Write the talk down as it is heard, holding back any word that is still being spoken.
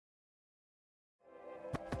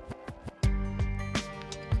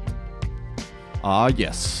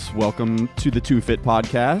Yes. Welcome to the Two Fit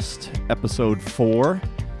Podcast, episode 4.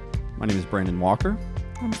 My name is Brandon Walker.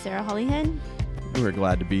 I'm Sarah Hollyhead. We're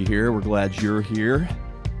glad to be here. We're glad you're here.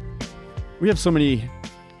 We have so many,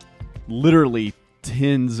 literally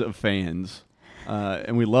tens of fans,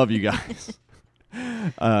 and we love you guys.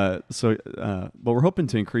 But we're hoping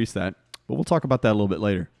to increase that. But we'll talk about that a little bit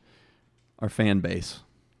later. Our fan base.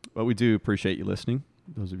 But we do appreciate you listening.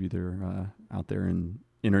 Those of you that are out there in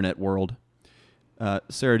internet world.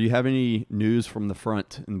 Sarah, do you have any news from the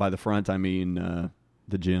front? And by the front, I mean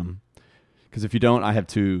the gym. Because if you don't, I have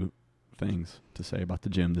 2 things to say about the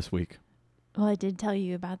gym this week. Well, I did tell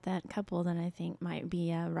you about that couple that I think might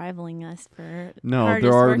be rivaling us for No,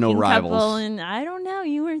 there are no rivals. Couple, and I don't know.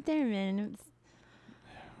 You weren't there, man.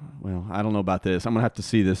 Well, I don't know about this. I'm gonna have to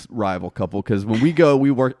see this rival couple because when we go,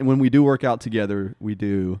 when we do work out together, we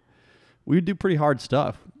do pretty hard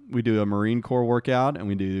stuff. We do a Marine Corps workout, and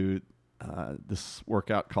we do this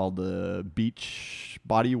workout called the beach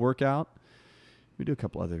body workout. We do a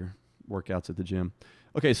couple other workouts at the gym.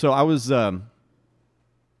 Okay, so I was, do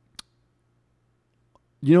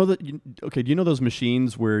you know those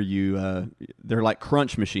machines where they're like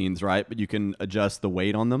crunch machines, right? But you can adjust the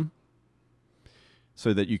weight on them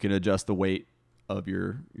so that you can adjust the weight of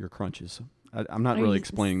your crunches. I'm not really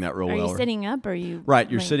explaining that real well. Are you sitting up or are you?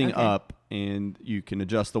 Right, you're sitting up and you can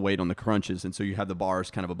adjust the weight on the crunches. And so you have the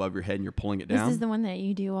bars kind of above your head and you're pulling it down. This is the one that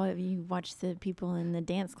you do while you watch the people in the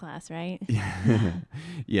dance class, right?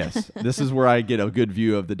 Yes, this is where I get a good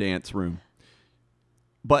view of the dance room.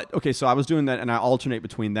 But, okay, so I was doing that and I alternate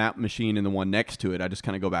between that machine and the one next to it. I just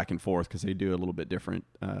kind of go back and forth because they do a little bit different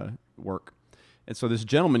work. And so this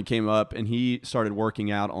gentleman came up and he started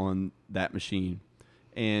working out on that machine.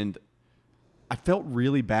 And I felt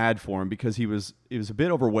really bad for him because he was a bit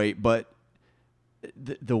overweight, but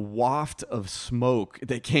the waft of smoke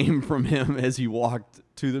that came from him as he walked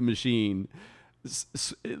to the machine,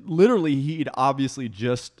 literally he'd obviously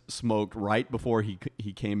just smoked right before he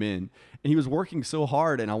came in, and he was working so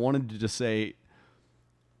hard, and I wanted to just say,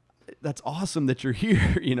 that's awesome that you're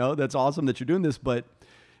here, that's awesome that you're doing this, but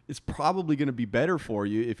it's probably going to be better for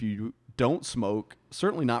you if you don't smoke,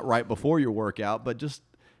 certainly not right before your workout, but just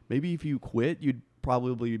maybe if you quit, you'd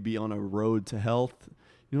probably be on a road to health.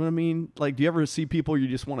 You know what I mean? Like, do you ever see people you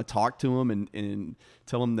just want to talk to them and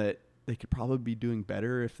tell them that they could probably be doing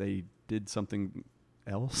better if they did something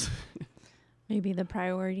else? Maybe the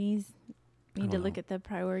priorities. We need to look at the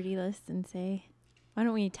priority list and say, why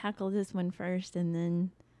don't we tackle this one first and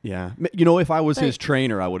then... Yeah. If I was his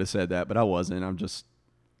trainer, I would have said that, but I wasn't.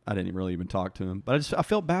 I didn't really even talk to him. But I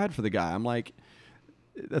felt bad for the guy. I'm like...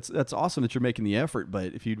 That's awesome that you're making the effort,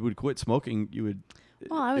 but if you would quit smoking, you would.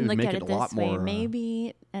 Well, I would look at it this way.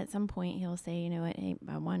 Maybe at some point he'll say, you know what, hey,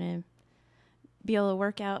 I want to be able to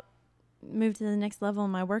work out, move to the next level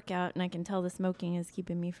in my workout, and I can tell the smoking is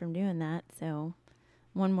keeping me from doing that. So,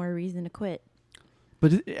 one more reason to quit.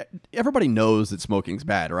 But everybody knows that smoking's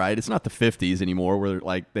bad, right? It's not the 50s anymore where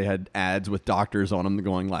like they had ads with doctors on them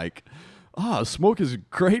going like, smoke is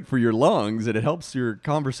great for your lungs and it helps your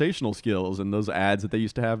conversational skills. And those ads that they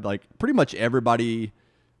used to have, like pretty much everybody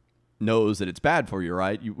knows that it's bad for you,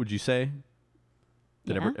 right? Would you say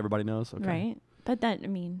that everybody knows? Okay. Right. But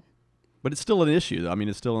but it's still an issue. I mean,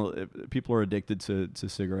 it's still, people are addicted to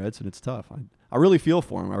cigarettes and it's tough. I really feel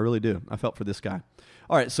for him. I really do. I felt for this guy.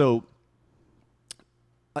 All right. So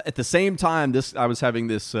at the same time, I was having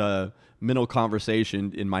this, mental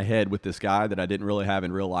conversation in my head with this guy that I didn't really have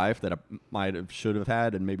in real life that I should have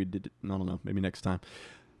had and maybe did. I don't know, maybe next time.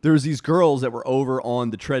 There was these girls that were over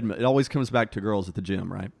on the treadmill. It always comes back to girls at the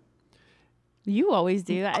gym, right? You always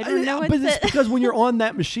do. I don't know. But it's because when you're on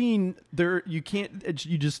that machine, you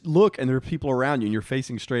just look and there are people around you and you're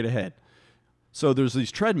facing straight ahead. So there's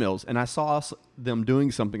these treadmills and I saw them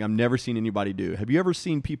doing something I've never seen anybody do. Have you ever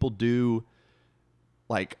seen people do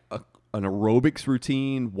like an aerobics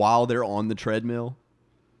routine while they're on the treadmill?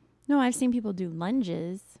 No, I've seen people do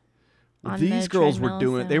lunges. These girls were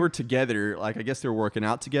doing, they were together, like I guess they were working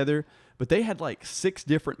out together, but they had like 6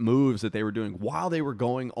 different moves that they were doing while they were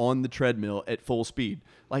going on the treadmill at full speed.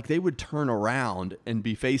 Like they would turn around and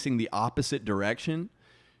be facing the opposite direction.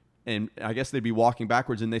 And I guess they'd be walking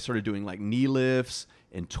backwards and they started doing like knee lifts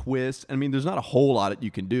and twists. I mean, there's not a whole lot that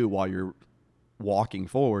you can do while you're walking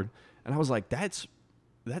forward. And I was like, that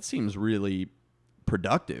seems really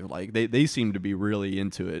productive. Like they seemed to be really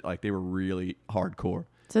into it. Like they were really hardcore.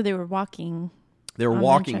 So they were walking. They were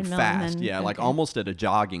walking fast. Yeah. Okay. Like almost at a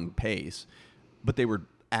jogging pace, but they were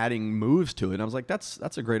adding moves to it. And I was like, that's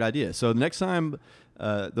a great idea. So the next time,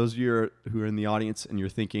 those of you who are in the audience and you're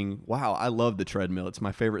thinking, wow, I love the treadmill, it's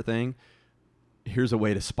my favorite thing. here's a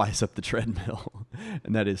way to spice up the treadmill,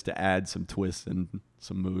 and that is to add some twists and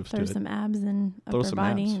some moves to it. Throw some abs and upper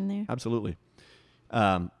body in there. Absolutely.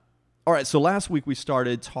 All right, so last week we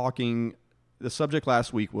started talking, the subject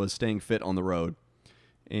last week was staying fit on the road.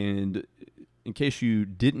 And in case you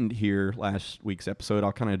didn't hear last week's episode,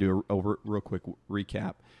 I'll kind of do a real quick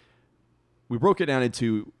recap. We broke it down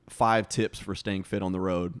into 5 tips for staying fit on the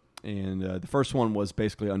road. And the first one was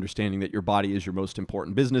basically understanding that your body is your most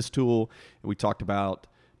important business tool. And we talked about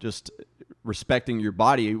just respecting your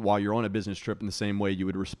body while you're on a business trip in the same way you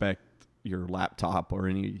would respect your laptop or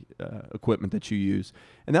any equipment that you use.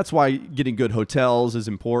 And that's why getting good hotels is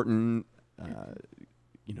important.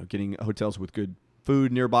 Getting hotels with good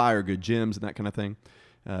food nearby or good gyms and that kind of thing.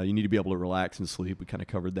 You need to be able to relax and sleep. We kind of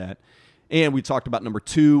covered that. And we talked about number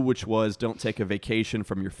 2, which was don't take a vacation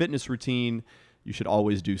from your fitness routine. You should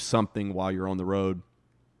always do something while you're on the road.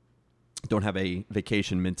 Don't have a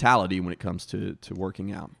vacation mentality when it comes to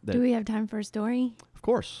working out. Do we have time for a story? Of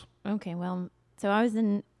course. Okay, well, so I was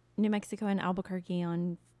in New Mexico and Albuquerque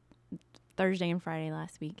on Thursday and Friday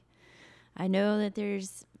last week. I know that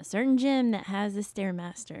there's a certain gym that has a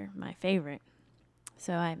Stairmaster, my favorite.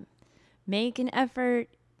 So I make an effort,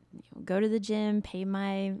 go to the gym, pay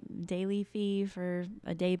my daily fee for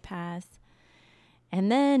a day pass. And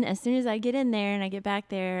then as soon as I get in there and I get back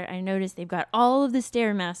there, I notice they've got all of the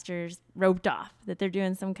Stairmasters roped off, that they're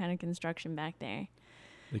doing some kind of construction back there.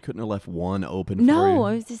 They couldn't have left one open for you? No,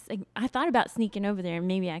 I was just like, I thought about sneaking over there and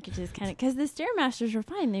maybe I could just kind of, because the Stairmasters were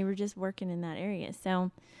fine. They were just working in that area.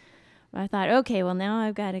 So I thought, okay, well, now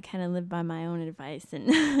I've got to kind of live by my own advice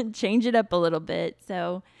and change it up a little bit.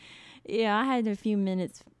 So, yeah, I had a few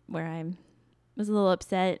minutes where I was a little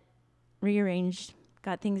upset, rearranged,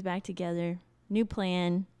 got things back together, new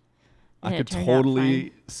plan. I could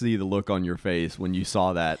totally see the look on your face when you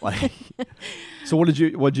saw that. Like, so what'd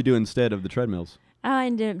you do instead of the treadmills? I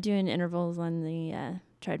ended up doing intervals on the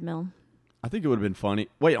treadmill. I think it would have been funny.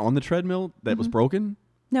 Wait, on the treadmill that was broken?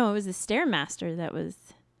 No, it was the Stairmaster that was.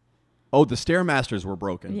 Oh, the Stairmasters were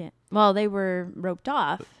broken. Yeah. Well, they were roped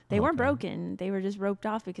off. They weren't broken. They were just roped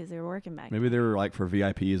off because they were working back. Maybe they were like for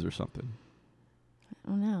VIPs or something. I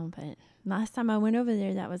don't know, but last time I went over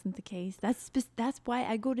there, that wasn't the case. That's why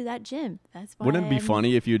I go to that gym. That's why. Wouldn't it be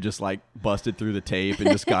funny if you just like busted through the tape and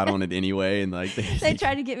just got on it anyway and like they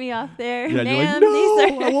tried to get me off there? Yeah, ma'am, you're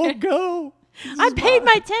like, no, I won't go. I paid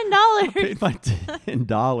my $10. I paid my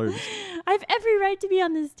 $10. I have every right to be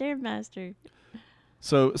on this Stairmaster.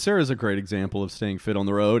 So Sarah's a great example of staying fit on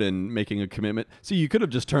the road and making a commitment. So you could have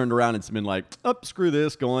just turned around and been like, screw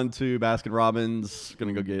this, going to Baskin Robbins,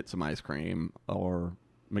 going to go get some ice cream or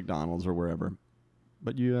McDonald's or wherever.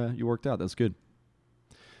 But you worked out. That's good.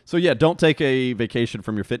 So yeah, don't take a vacation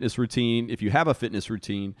from your fitness routine. If you have a fitness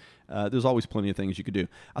routine, there's always plenty of things you could do.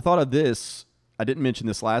 I thought of this. I didn't mention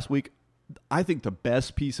this last week. I think the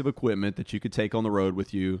best piece of equipment that you could take on the road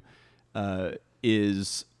with you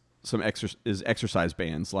is exercise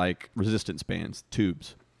bands, like resistance bands,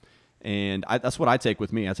 tubes. And that's what I take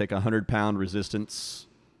with me. I take a 100-pound resistance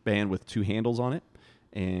band with 2 handles on it,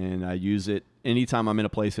 and I use it anytime I'm in a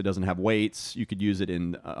place that doesn't have weights. You could use it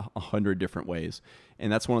in 100 different ways.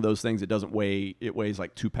 And that's one of those things that doesn't weigh, it weighs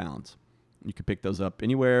like 2 pounds. You can pick those up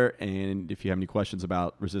anywhere. And if you have any questions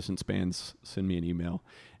about resistance bands, send me an email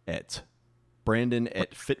at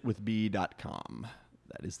brandon@fitwithb.com.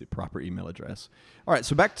 That is the proper email address. All right,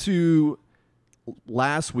 so back to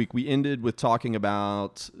last week. We ended with talking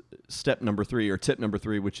about step number 3 or tip number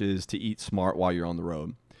 3, which is to eat smart while you're on the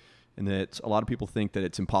road. And that a lot of people think that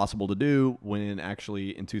it's impossible to do when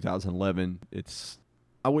actually in 2011, it's,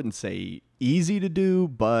 I wouldn't say easy to do,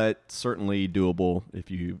 but certainly doable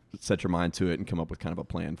if you set your mind to it and come up with kind of a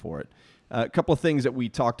plan for it. A couple of things that we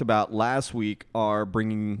talked about last week are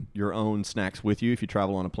bringing your own snacks with you if you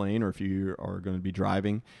travel on a plane or if you are going to be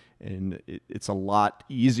driving. And it's a lot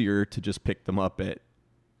easier to just pick them up at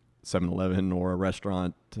 7-Eleven or a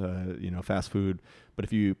restaurant, fast food. But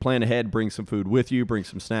if you plan ahead, bring some food with you, bring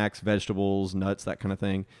some snacks, vegetables, nuts, that kind of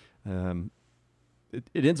thing.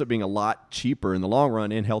 It ends up being a lot cheaper in the long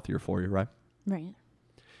run and healthier for you, right? Right.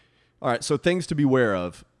 All right, so things to be aware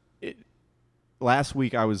of. Last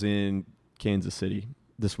week I was in Kansas City.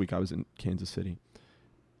 This week I was in Kansas City.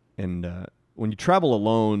 And when you travel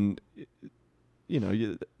alone,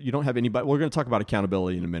 you don't have anybody. We're going to talk about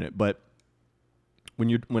accountability in a minute, but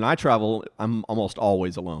when I travel, I'm almost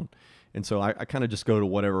always alone. And so I kind of just go to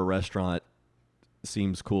whatever restaurant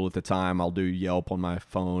seems cool at the time. I'll do Yelp on my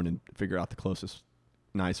phone and figure out the closest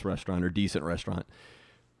nice restaurant or decent restaurant.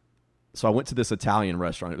 So I went to this Italian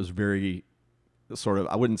restaurant. It was very sort of,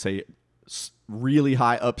 I wouldn't say really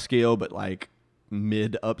high upscale, but like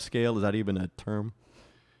mid upscale. Is that even a term?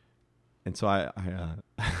 And so I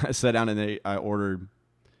I sat down and I ordered,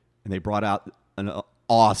 and they brought out an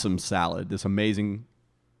awesome salad. This amazing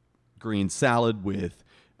green salad with,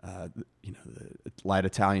 the light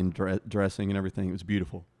Italian dressing and everything. It was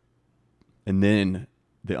beautiful. And then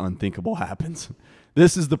the unthinkable happens.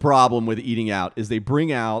 This is the problem with eating out, is they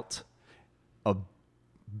bring out a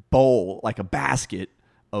bowl, like a basket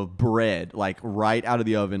of bread, like right out of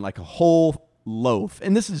the oven, like a whole loaf.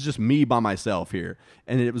 And this is just me by myself here.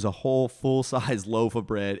 And it was a whole full-size loaf of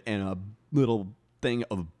bread and a little thing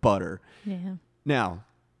of butter. Yeah. Now,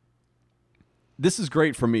 this is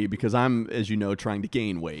great for me because I'm, as you know, trying to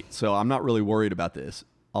gain weight. So I'm not really worried about this.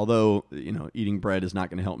 Although, eating bread is not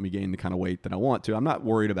going to help me gain the kind of weight that I want to. I'm not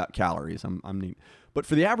worried about calories. But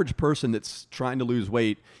for the average person that's trying to lose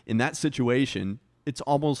weight in that situation, it's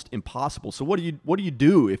almost impossible. So what do you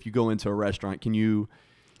do if you go into a restaurant? Can you,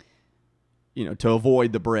 to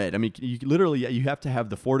avoid the bread? I mean, you have to have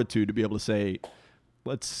the fortitude to be able to say,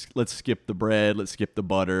 let's skip the bread, let's skip the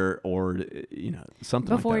butter, or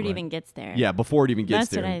something before like that, it even gets there. Yeah, before it even gets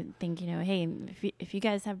there. That's what I think. Hey, if you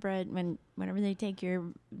guys have bread, whenever they take your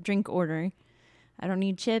drink order, I don't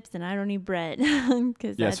need chips and I don't need bread.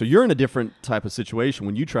 So you're in a different type of situation.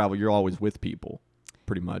 When you travel, you're always with people,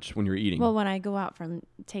 pretty much, when you're eating. Well, when I go out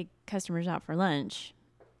take customers out for lunch,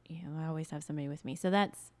 I always have somebody with me. So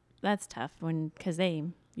that's tough because they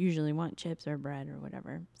usually want chips or bread or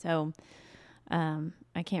whatever. So.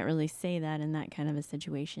 I can't really say that in that kind of a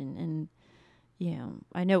situation. And,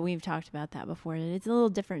 I know we've talked about that before. It's a little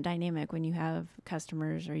different dynamic when you have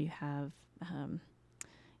customers or you have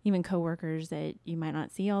even coworkers that you might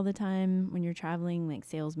not see all the time when you're traveling, like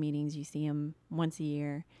sales meetings, you see them once a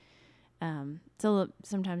year.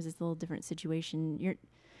 Sometimes it's a little different situation.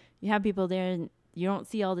 You have people there and you don't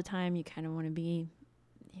see all the time. You kind of want to be,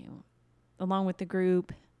 along with the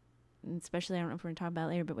group, and especially, I don't know if we're going to talk about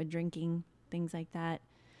it later, but with drinking, things like that,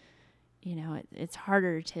 it's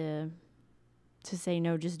harder to say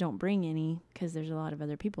no, just don't bring any, because there's a lot of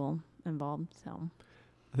other people involved. So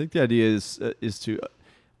I think the idea is to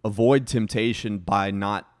avoid temptation by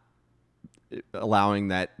not allowing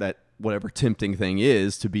that whatever tempting thing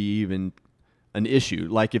is to be even an issue.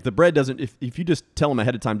 Like if the bread doesn't, if you just tell them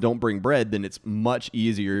ahead of time, don't bring bread, then it's much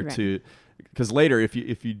easier to, because later if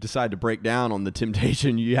you decide to break down on the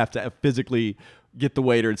temptation, you have to physically get the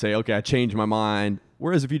waiter and say, okay, I changed my mind.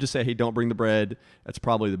 Whereas if you just say, hey, don't bring the bread, that's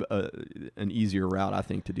probably an easier route, I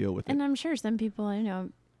think, to deal with it. And I'm sure some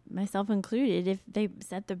people, myself included, if they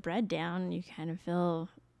set the bread down, you kind of feel,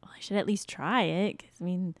 well, I should at least try it.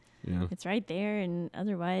 Because, it's right there. And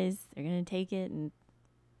otherwise, they're going to take it and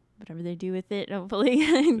whatever they do with it, hopefully,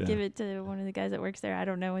 give it to one of the guys that works there. I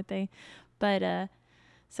don't know what but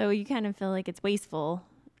so you kind of feel like it's wasteful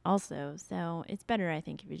also. So it's better, I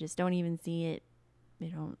think, if you just don't even see it. You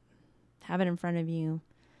don't have it in front of you.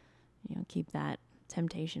 Keep that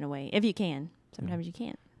temptation away if you can. Sometimes you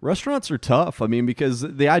can't. Restaurants are tough. I mean, because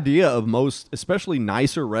the idea of most, especially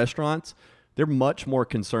nicer restaurants, they're much more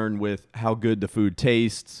concerned with how good the food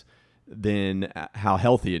tastes than how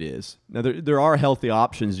healthy it is. Now, there are healthy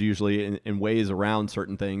options usually in ways around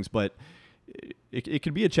certain things, but it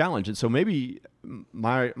could be a challenge. And so maybe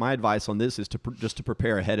my advice on this is to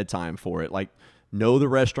prepare ahead of time for it. Like, know the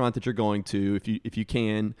restaurant that you're going to. If you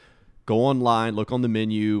can, go online, look on the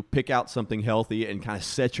menu, pick out something healthy, and kind of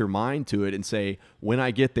set your mind to it and say, when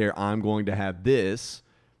I get there, I'm going to have this,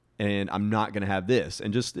 and I'm not going to have this.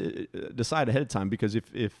 And just decide ahead of time, because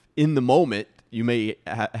if in the moment you may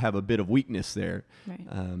have a bit of weakness there, right.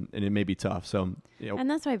 And it may be tough. So, and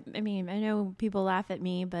that's why, I know people laugh at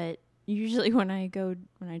me, but usually when I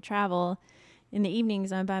travel, in the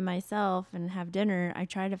evenings I'm by myself and have dinner, I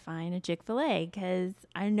try to find a Chick-fil-A because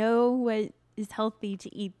I know what is healthy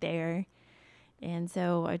to eat there. And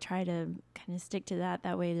so I try to kind of stick to that.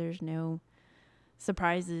 That way there's no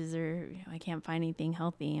surprises or I can't find anything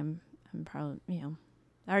healthy. I'm probably,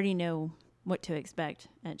 I already know what to expect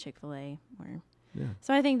at Chick-fil-A.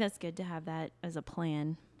 So I think that's good to have that as a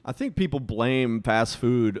plan. I think people blame fast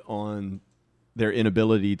food on their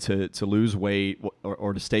inability to lose weight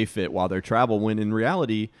or to stay fit while they're travel, when in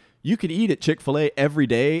reality, you could eat at Chick-fil-A every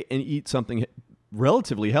day and eat something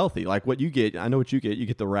relatively healthy. Like what you get, I know what you get. You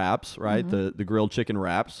get the wraps, right? Mm-hmm. The grilled chicken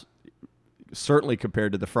wraps, certainly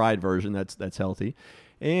compared to the fried version, that's healthy.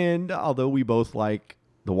 And although we both like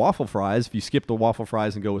the waffle fries, if you skip the waffle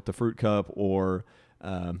fries and go with the fruit cup or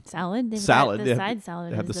salad, the side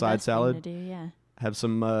salad. They have the side salad. To do, yeah. Have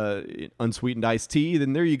some unsweetened iced tea,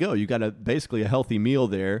 then there you go. You got basically a healthy meal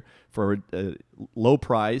there for a low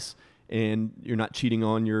price, and you're not cheating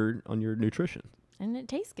on your nutrition. And it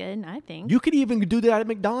tastes good, I think. You could even do that at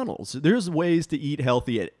McDonald's. There's ways to eat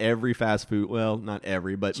healthy at every fast food. Well, not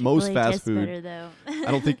every, but Chick-fil-A most fast tastes food. better, though.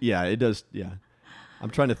 I don't think, yeah, it does. Yeah.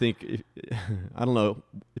 I'm trying to think. I don't know.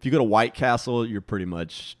 If you go to White Castle, you're pretty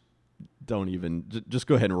much, don't even, just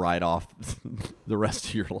go ahead and write off the rest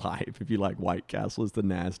of your life. If you like White Castle, it's the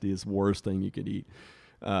nastiest, worst thing you could eat.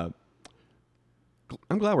 I'm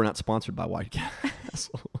glad we're not sponsored by White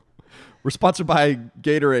Castle. We're sponsored by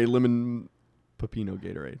Gatorade, Lemon Pepino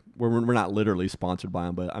Gatorade. We're not literally sponsored by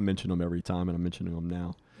them, but I mention them every time, and I'm mentioning them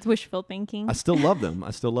now. It's wishful thinking. I still love them. I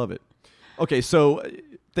still love it. Okay, so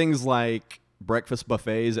things like breakfast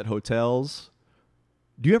buffets at hotels.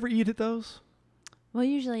 Do you ever eat at those? Well,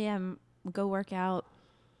 usually go work out.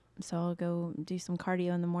 So I'll go do some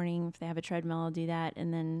cardio in the morning. If they have a treadmill, I'll do that.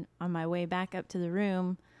 And then on my way back up to the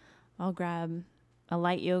room, I'll grab a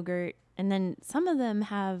light yogurt. And then some of them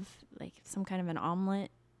have like some kind of an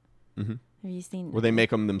omelet. Mm-hmm. Have you seen? Where they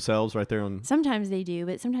make them themselves right there on? Sometimes they do,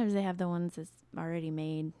 but sometimes they have the ones that's already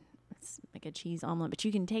made. It's like a cheese omelet, but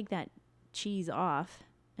you can take that cheese off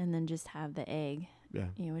and then just have the egg. Yeah.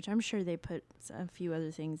 Which I'm sure they put a few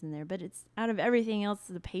other things in there, but it's out of everything else,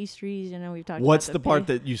 the pastries, we've talked What's about the part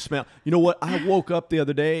that you smell? You know what? I woke up the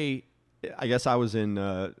other day, I guess I was in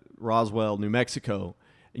Roswell, New Mexico.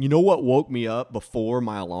 And you know what woke me up before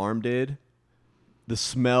my alarm did? The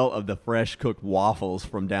smell of the fresh cooked waffles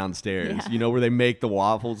from downstairs. Yeah. You know where they make the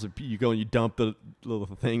waffles? You go and you dump the little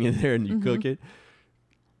thing in there and you cook it.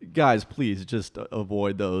 Guys, please just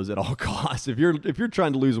avoid those at all costs. If you're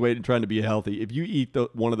trying to lose weight and trying to be healthy, if you eat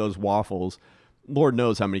one of those waffles, Lord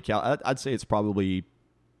knows how many calories. I'd say it's probably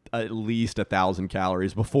at least 1,000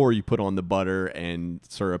 calories before you put on the butter and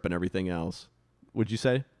syrup and everything else. Would you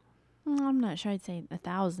say? I'm not sure I'd say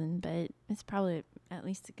 1,000, but it's probably at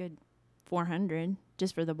least a good 400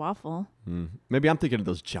 just for the waffle. Maybe I'm thinking of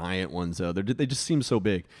those giant ones, though. They just seem so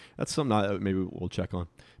big. That's something maybe we'll check on.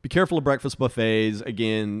 Be careful of breakfast buffets.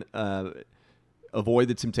 Again, avoid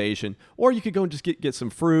the temptation. Or you could go and just get some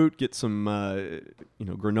fruit, get some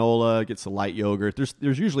granola, get some light yogurt.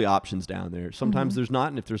 There's usually options down there. Sometimes there's not,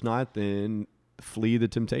 and if there's not, then flee the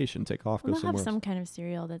temptation. Take off, go somewhere else. They'll have some kind of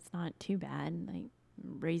cereal that's not too bad, like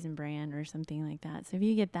Raisin Bran or something like that. So if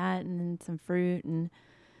you get that and then some fruit and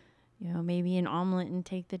maybe an omelet and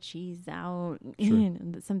take the cheese out, sure.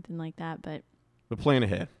 Something like that. But plan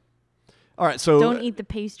ahead. All right, so don't eat the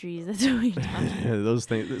pastries. That's what we talked about. Those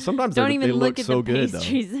things. Sometimes don't they even look look at so the good,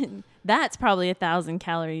 pastries. though. That's probably 1,000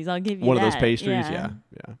 calories. I'll give you one that. of those pastries. Yeah.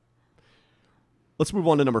 Let's move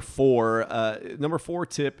on to number 4. Number 4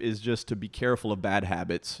 tip is just to be careful of bad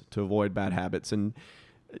habits, to avoid bad habits. And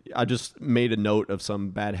I just made a note of some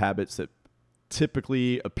bad habits that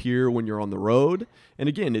typically appear when you're on the road. And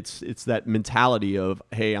again, it's that mentality of,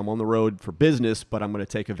 hey, I'm on the road for business, but I'm going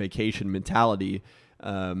to take a vacation mentality.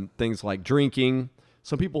 Things like drinking.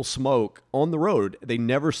 Some people smoke on the road. They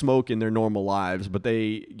never smoke in their normal lives, but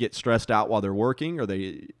they get stressed out while they're working, or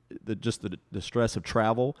the stress of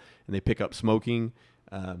travel, and they pick up smoking.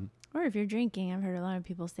 Or if you're drinking, I've heard a lot of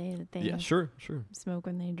people say that they sure smoke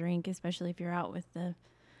when they drink, especially if you're out with the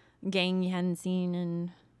gang you hadn't seen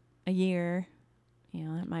in a year.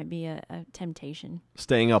 That might be a temptation.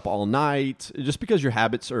 Staying up all night, just because your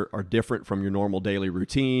habits are different from your normal daily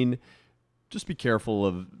routine. Just be careful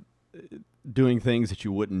of doing things that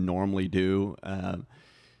you wouldn't normally do.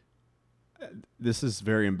 This is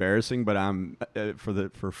very embarrassing, but I'm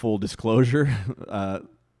for full disclosure.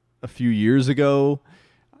 A few years ago,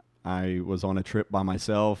 I was on a trip by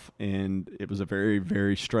myself, and it was a very,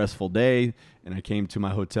 very stressful day. And I came to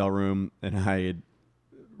my hotel room, and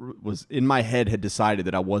was in my head had decided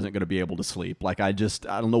that I wasn't going to be able to sleep. Like I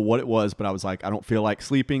don't know what it was, but I was like, I don't feel like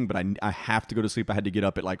sleeping, but I have to go to sleep. I had to get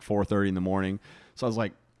up at like 4:30 in the morning. So I was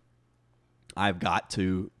like, I've got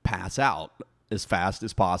to pass out as fast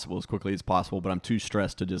as possible, as quickly as possible, but I'm too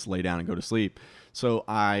stressed to just lay down and go to sleep. So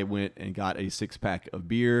I went and got a 6-pack of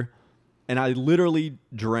beer, and I literally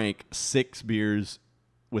drank 6 beers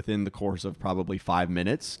within the course of probably 5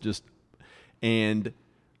 minutes. And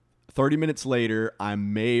 30 minutes later, I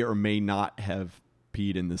may or may not have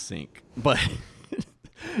peed in the sink, but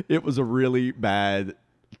it was a really bad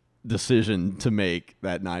decision to make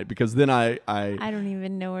that night, because then I don't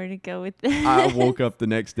even know where to go with this. I woke up the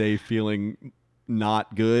next day feeling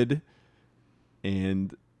not good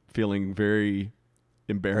and feeling very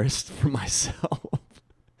embarrassed for myself.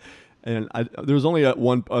 And there was only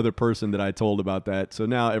one other person that I told about that. So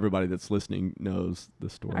now everybody that's listening knows the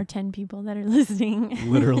story. Our 10 people that are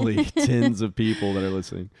listening. Literally tens of people that are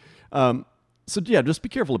listening. So yeah, just be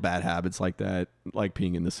careful of bad habits like that, like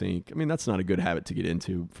peeing in the sink. I mean, that's not a good habit to get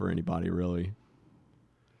into for anybody, really.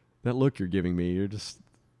 That look you're giving me, you're just...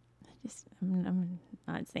 I'm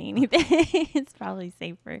not saying anything. It's probably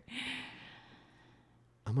safer.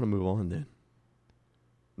 I'm going to move on then.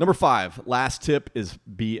 Number 5, last tip is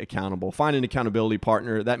be accountable. Find an accountability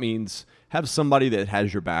partner. That means have somebody that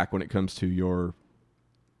has your back when it comes to your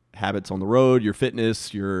habits on the road, your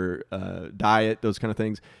fitness, your diet, those kind of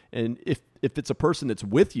things. And if it's a person that's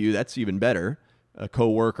with you, that's even better. A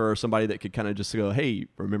coworker or somebody that could kind of just go, hey,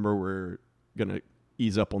 remember we're going to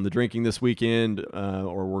ease up on the drinking this weekend,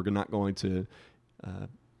 or we're not going to,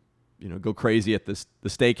 go crazy at the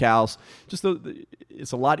steakhouse. Just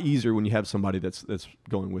it's a lot easier when you have somebody that's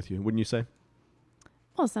going with you, wouldn't you say?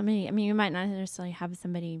 Well, somebody. I mean, you might not necessarily have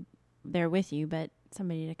somebody there with you, but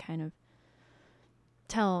somebody to kind of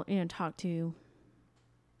talk to.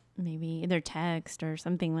 Maybe either text or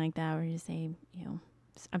something like that, or just say,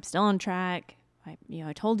 I'm still on track.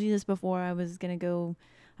 I told you this before. I was gonna go.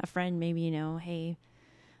 A friend, maybe, hey,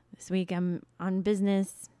 this week I'm on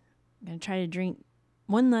business. I'm going to try to drink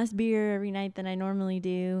one less beer every night than I normally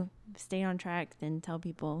do. Stay on track, then tell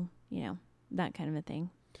people, that kind of a thing.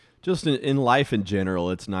 Just in life in general,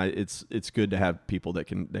 it's nice. It's good to have people that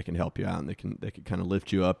can help you out, and they can kind of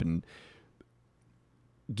lift you up and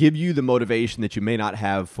give you the motivation that you may not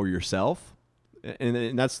have for yourself.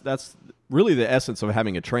 And that's really the essence of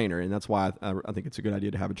having a trainer, and that's why I think it's a good idea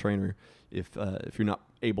to have a trainer if you're not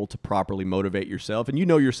able to properly motivate yourself, and you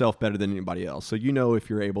know yourself better than anybody else, so if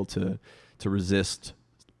you're able to resist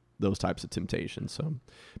those types of temptations. So,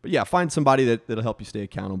 but yeah, find somebody that'll help you stay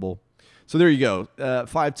accountable. So there you go.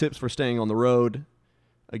 5 tips for staying on the road.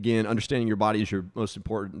 Again, understanding your body is your most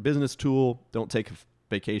important business tool. Don't take a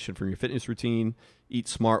vacation from your fitness routine. Eat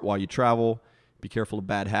smart while you travel. Be careful of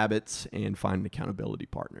bad habits, and find an accountability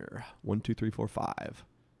partner. 1, 2, 3, 4, 5.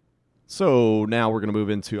 So now we're going to move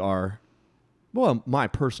into my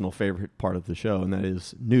personal favorite part of the show, and that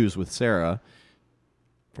is News with Sarah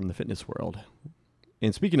from the fitness world.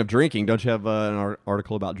 And speaking of drinking, don't you have an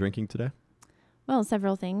article about drinking today? Well,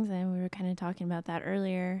 several things, and we were kind of talking about that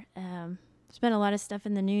earlier. There's been a lot of stuff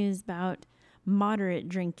in the news about moderate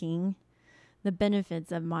drinking, the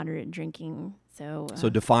benefits of moderate drinking. So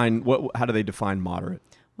define how do they define moderate?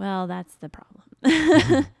 Well, that's the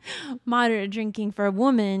problem. Moderate drinking for a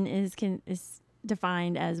woman is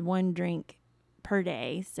defined as 1 drink per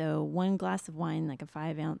day. So 1 glass of wine, like a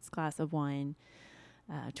 5-ounce glass of wine,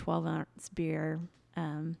 12-ounce beer.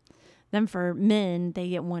 Then for men, they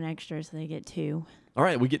get 1 extra, so they get 2. All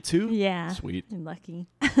right, we get 2? Yeah. Sweet. I'm lucky.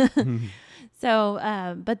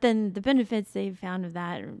 So, but then the benefits they've found of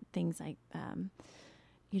that are things like,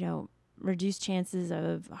 reduced chances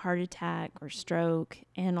of heart attack or stroke,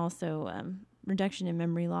 and also reduction in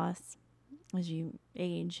memory loss as you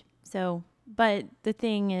age. So, but the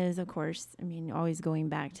thing is, of course, always going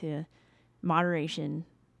back to moderation,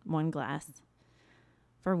 1 glass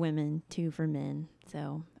for women, 2 for men.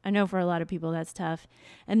 So I know for a lot of people that's tough.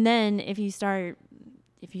 And then if you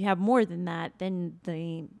have more than that, then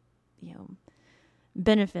the,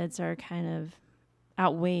 benefits are kind of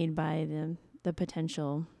outweighed by the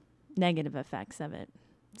potential negative effects of it.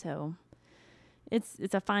 So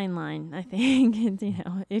it's a fine line, I think.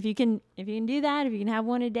 If you can do that, if you can have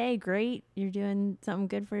 1 a day, great. You're doing something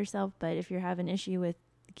good for yourself. But if you're having an issue with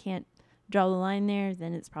can't draw the line there,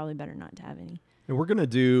 then it's probably better not to have any. And we're going to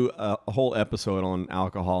do a whole episode on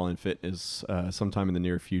alcohol and fitness sometime in the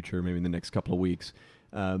near future, maybe in the next couple of weeks,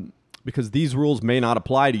 because these rules may not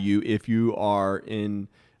apply to you if you are in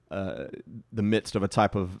the midst of a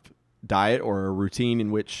type of diet or a routine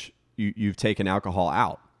in which you've taken alcohol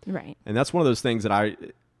out. Right. And that's one of those things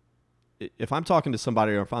that if I'm talking to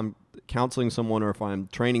somebody, or if I'm counseling someone, or if I'm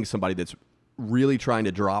training somebody that's really trying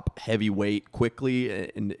to drop heavy weight quickly,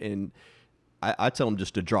 and I tell them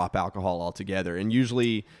just to drop alcohol altogether. And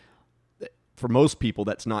usually for most people,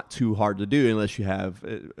 that's not too hard to do unless you have,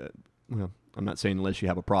 I'm not saying unless you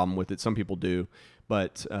have a problem with it. Some people do,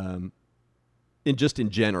 but in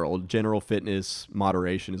general fitness,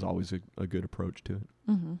 moderation is always a good approach to it.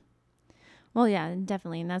 Mm-hmm. Well, yeah,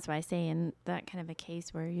 definitely. And that's why I say in that kind of a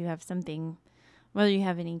case where you have something, whether you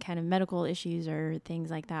have any kind of medical issues or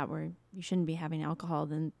things like that where you shouldn't be having alcohol,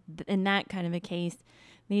 then in that kind of a case,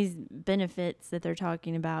 these benefits that they're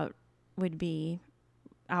talking about would be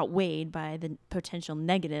outweighed by the potential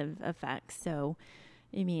negative effects. So,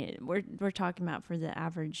 we're talking about for the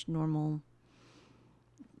average normal,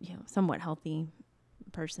 somewhat healthy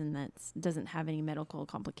person that doesn't have any medical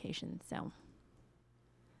complications. So,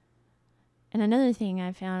 and another thing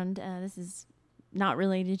I found, this is not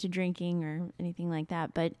related to drinking or anything like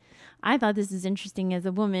that, but I thought this is interesting as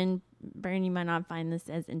a woman. Brian, you might not find this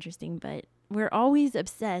as interesting, but we're always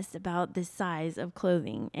obsessed about the size of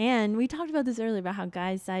clothing. And we talked about this earlier about how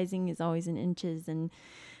guys' sizing is always in inches and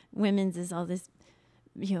women's is all this,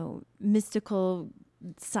 mystical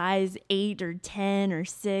size 8 or 10 or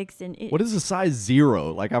 6. And what is a size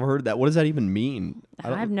 0? Like, I've heard that. What does that even mean?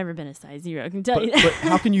 I've never been a size 0. I can tell you that. But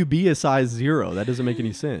how can you be a size 0? That doesn't make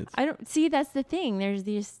any sense. I don't see. That's the thing. There's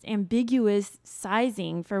this ambiguous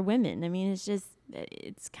sizing for women. I mean,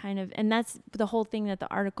 it's kind of, and that's the whole thing that the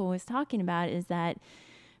article was talking about, is that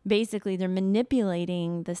basically they're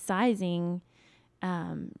manipulating the sizing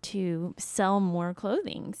to sell more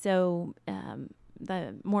clothing. So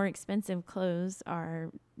the more expensive clothes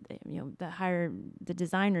are, the higher the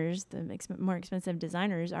designers, more expensive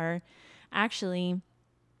designers are actually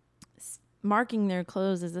marking their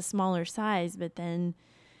clothes as a smaller size, but then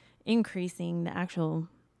increasing the actual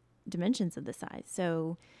dimensions of the size.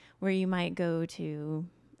 So where you might go to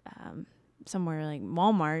somewhere like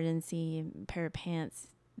Walmart and see a pair of pants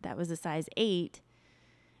that was a size 8,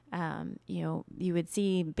 you would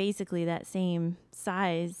see basically that same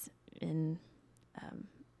size in,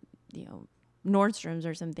 Nordstrom's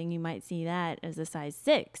or something. You might see that as a size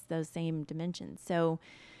 6, those same dimensions. So,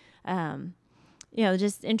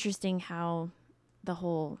 just interesting how the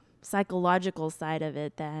whole psychological side of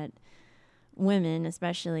it, that women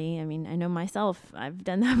especially, I mean, I know myself, I've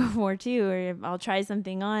done that before too, or I'll try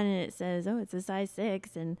something on and it says, oh, it's a size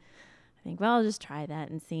 6, and I think, well, I'll just try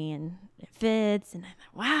that and see, and it fits, and I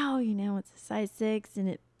thought, wow, it's a size 6 and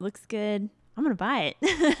it looks good, I'm gonna buy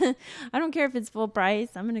it. I don't care if it's full price,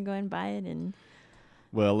 I'm gonna go ahead and buy it. And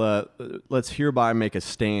well, let's hereby make a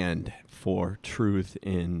stand for truth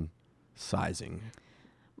in sizing.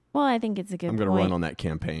 Well, I think it's a good point. I'm gonna run on that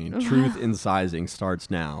campaign. Truth in sizing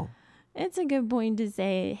starts now. It's a good point to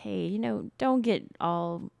say, hey, don't get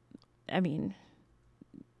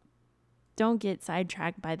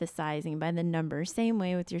sidetracked by the sizing, by the numbers. Same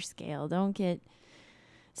way with your scale. Don't get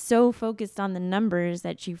so focused on the numbers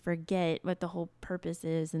that you forget what the whole purpose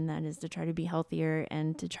is, and that is to try to be healthier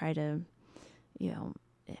and to try to,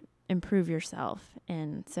 improve yourself.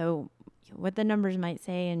 And so what the numbers might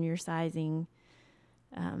say in your sizing,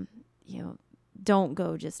 don't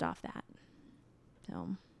go just off that.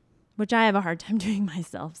 So, which I have a hard time doing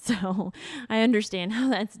myself. So I understand how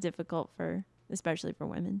that's difficult especially for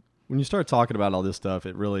women. When you start talking about all this stuff,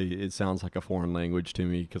 it sounds like a foreign language to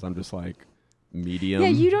me, because I'm just like, medium. Yeah,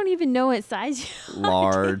 you don't even know what size you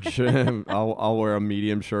large. I'll wear a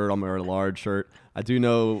medium shirt. I'll wear a large shirt. I do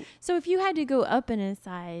know. So if you had to go up in a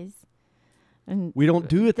size, and we don't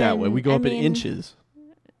do it that way. We go up in inches.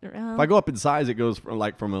 If I go up in size, it goes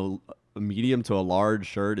from a medium to a large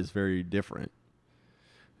shirt is very different.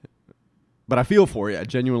 But I feel for you. I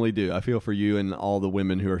genuinely do. I feel for you and all the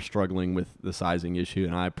women who are struggling with the sizing issue.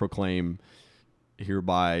 And I proclaim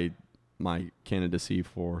hereby my candidacy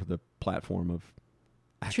for the platform of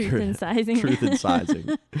truth in sizing. Truth in sizing.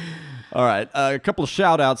 All right. A couple of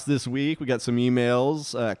shout outs this week. We got some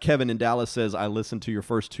emails. Kevin in Dallas says, I listened to your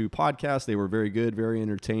first 2 podcasts. They were very good, very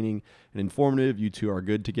entertaining and informative. You two are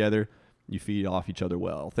good together. You feed off each other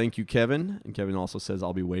well. Thank you, Kevin. And Kevin also says,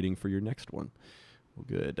 I'll be waiting for your next one. Well,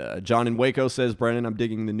 good. John in Waco says, Brennan, I'm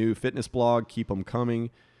digging the new fitness blog. Keep them coming.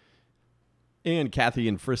 And Kathy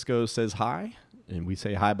in Frisco says hi. And we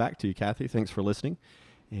say hi back to you, Kathy. Thanks for listening.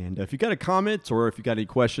 And if you got a comment, or if you got any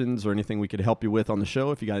questions or anything we could help you with on the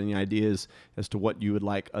show, if you got any ideas as to what you would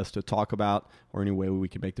like us to talk about or any way we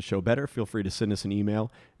can make the show better, feel free to send us an email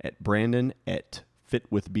at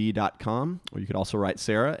brandon@fitwithb.com. Or you could also write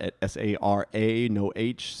Sarah at SARA, no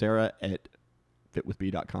H, Sarah at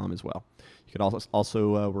fitwithb.com as well. You could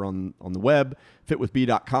also we're on the web,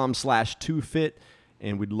 fitwithb.com/2fit.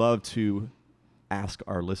 And we'd love to ask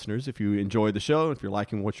our listeners, if you enjoy the show, if you're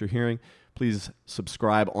liking what you're hearing, please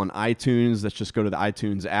subscribe on iTunes. Let's just go to the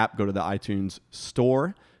iTunes app, go to the iTunes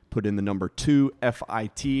store, put in the number 2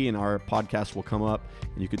 FIT, and our podcast will come up,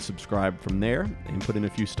 and you could subscribe from there and put in a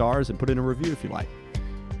few stars and put in a review if you like.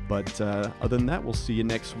 But other than that, we'll see you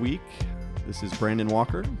next week. This is Brandon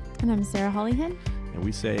Walker. And I'm Sarah Hollyhead. And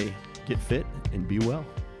we say, get fit and be well.